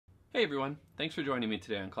Hey everyone, thanks for joining me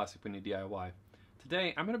today on Classic Mini DIY.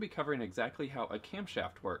 Today I'm going to be covering exactly how a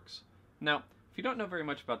camshaft works. Now, if you don't know very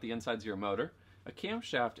much about the insides of your motor, a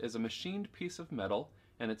camshaft is a machined piece of metal,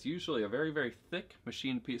 and it's usually a very thick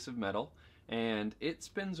machined piece of metal, and it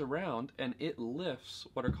spins around and it lifts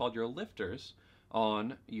what are called your lifters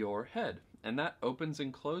on your head, and that opens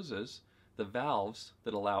and closes the valves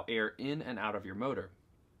that allow air in and out of your motor.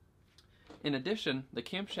 In addition, the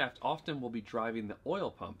camshaft often will be driving the oil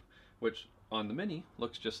pump, which on the Mini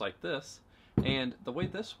looks just like this. And the way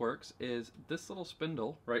this works is this little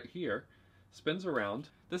spindle right here spins around.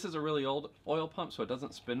 This is a really old oil pump, so it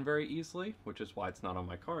doesn't spin very easily, which is why it's not on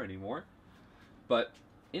my car anymore. But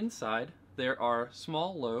inside there are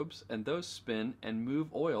small lobes, and those spin and move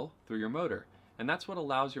oil through your motor. And that's what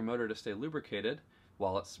allows your motor to stay lubricated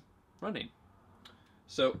while it's running.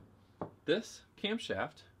 So this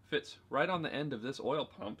camshaft fits right on the end of this oil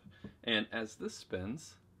pump, and as this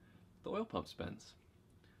spins, the oil pump spins.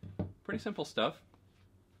 Pretty simple stuff,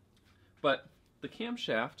 but the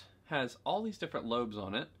camshaft has all these different lobes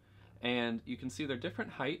on it, and you can see they're different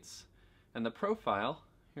heights, and the profile,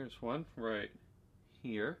 here's one right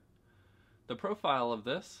here, the profile of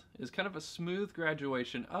this is kind of a smooth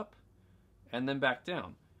graduation up and then back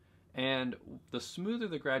down. And the smoother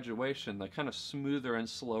the graduation, the kind of smoother and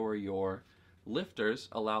slower your lifters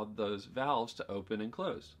allow those valves to open and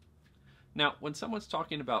close. Now, when someone's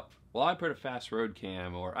talking about, well, I put a fast road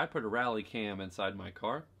cam or I put a rally cam inside my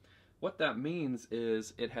car, what that means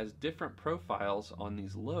is it has different profiles on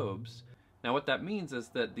these lobes. Now, what that means is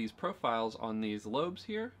that these profiles on these lobes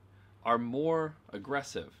here are more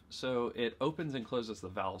aggressive. So it opens and closes the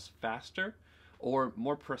valves faster or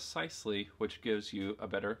more precisely, which gives you a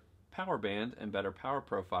better power band and better power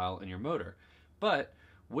profile in your motor. But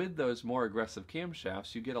with those more aggressive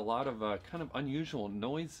camshafts, you get a lot of kind of unusual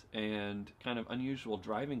noise and kind of unusual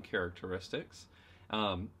driving characteristics,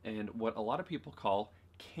 and what a lot of people call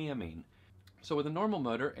camming. So with a normal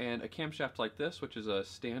motor and a camshaft like this, which is a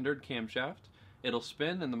standard camshaft, it'll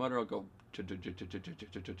spin and the motor will go,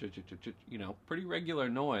 you know, pretty regular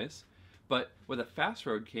noise. But with a fast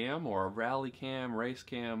road cam or a rally cam, race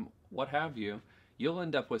cam, what have you, you'll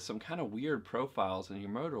end up with some kind of weird profiles, and your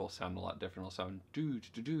motor will sound a lot different. It'll sound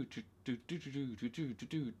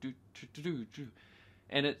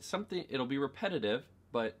and it's something, it'll be repetitive,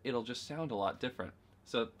 but it'll just sound a lot different.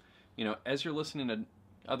 So, you know, as you're listening to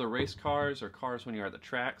other race cars or cars when you're at the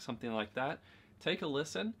track, something like that, take a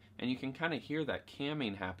listen and you can kind of hear that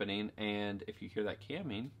camming happening. And if you hear that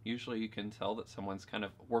camming, usually you can tell that someone's kind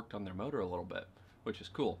of worked on their motor a little bit, which is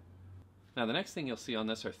cool. Now, the next thing you'll see on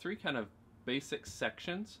this are three kind of basic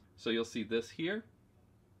sections. So you'll see this here,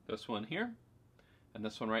 this one here, and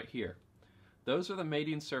this one right here. Those are the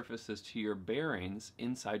mating surfaces to your bearings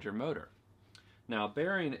inside your motor. Now, a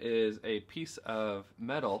bearing is a piece of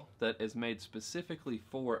metal that is made specifically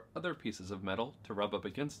for other pieces of metal to rub up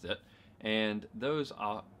against it, and those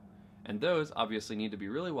obviously need to be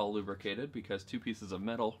really well lubricated, because two pieces of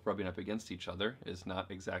metal rubbing up against each other is not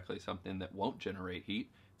exactly something that won't generate heat.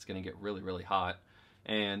 It's going to get really hot.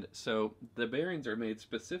 And so the bearings are made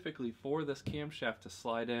specifically for this camshaft to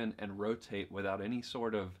slide in and rotate without any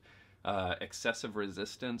sort of excessive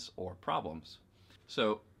resistance or problems.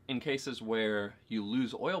 So in cases where you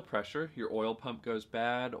lose oil pressure, your oil pump goes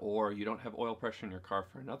bad, or you don't have oil pressure in your car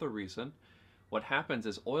for another reason, what happens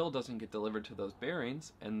is oil doesn't get delivered to those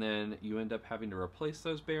bearings, and then you end up having to replace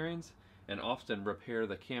those bearings and often repair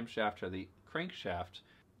the camshaft or the crankshaft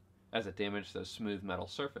as it damaged those smooth metal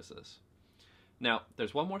surfaces. Now,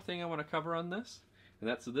 there's one more thing I want to cover on this, and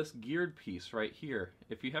that's this geared piece right here.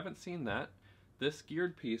 If you haven't seen that, this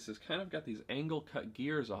geared piece has kind of got these angle cut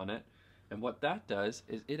gears on it, and what that does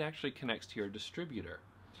is it actually connects to your distributor.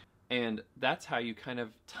 And that's how you kind of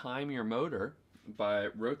time your motor, by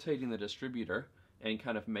rotating the distributor and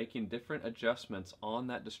kind of making different adjustments on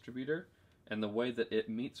that distributor and the way that it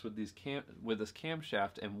meets with this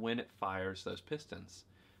camshaft and when it fires those pistons.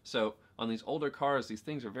 So on these older cars, these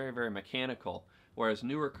things are very mechanical, whereas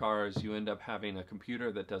newer cars, you end up having a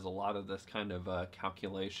computer that does a lot of this kind of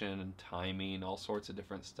calculation and timing, all sorts of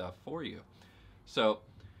different stuff for you. So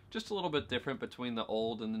just a little bit different between the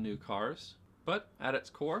old and the new cars, but at its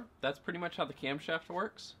core, that's pretty much how the camshaft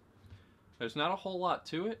works. There's not a whole lot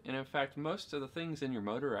to it, and in fact, most of the things in your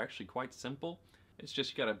motor are actually quite simple. It's just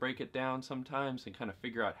you got to break it down sometimes and kind of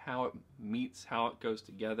figure out how it meets, how it goes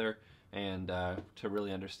together, and to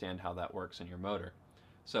really understand how that works in your motor.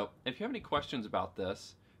 So if you have any questions about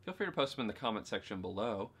this, feel free to post them in the comment section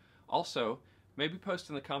below. Also, maybe post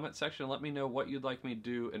in the comment section and let me know what you'd like me to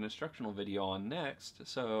do an instructional video on next,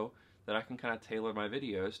 so that I can kind of tailor my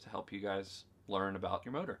videos to help you guys learn about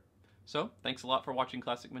your motor. So thanks a lot for watching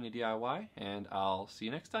Classic Mini DIY, and I'll see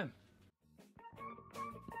you next time.